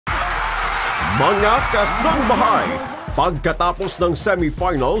Mga kasangbahay, pagkatapos ng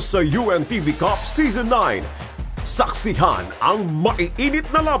semifinals sa UNTV Cup Season 9, saksihan ang maiinit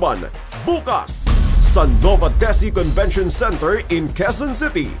na laban bukas sa Novadeci Convention Center in Quezon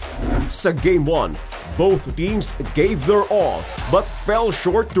City. Sa Game 1, both teams gave their all but fell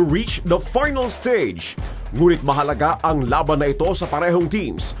short to reach the final stage. Ngunit mahalaga ang laban na ito sa parehong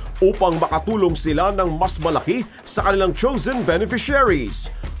teams upang makatulong sila ng mas malaki sa kanilang chosen beneficiaries.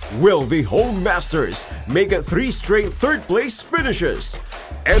 Will the home masters make it 3 straight third-place finishes?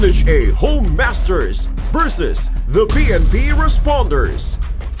 NHA Home Masters versus the BMPI Responders.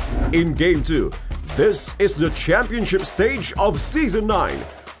 In Game 2, this is the championship stage of Season 9.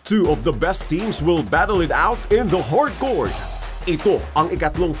 Two of the best teams will battle it out in the hardcourt. Ito ang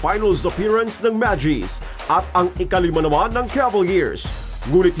ikatlong finals appearance ng Magis at ang ikalima naman ng Cavaliers.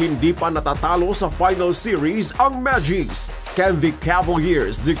 Ngunit hindi pa natatalo sa final series ang Magis. Can the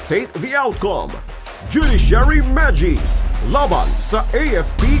Cavaliers dictate the outcome? Judiciary Magis laban sa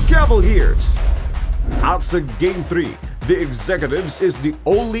AFP Cavaliers. At sa Game 3, the Executives is the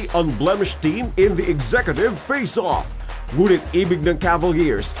only unblemished team in the executive face-off. Ngunit ibig ng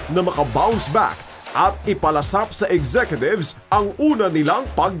Cavaliers na makabounce back at ipalasap sa Executives ang una nilang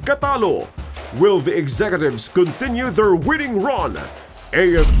pagkatalo. Will the Executives continue their winning run?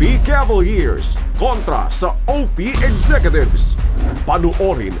 AFP Cavaliers kontra sa OP Executives.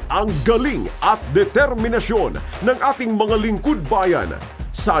 Panoorin ang galing at determinasyon ng ating mga lingkod bayan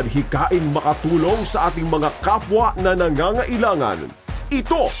sa hikaing makatulong sa ating mga kapwa na nangangailangan.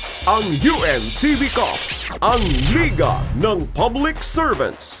 Ito ang UNTV Cup, ang Liga ng Public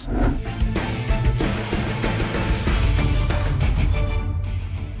Servants.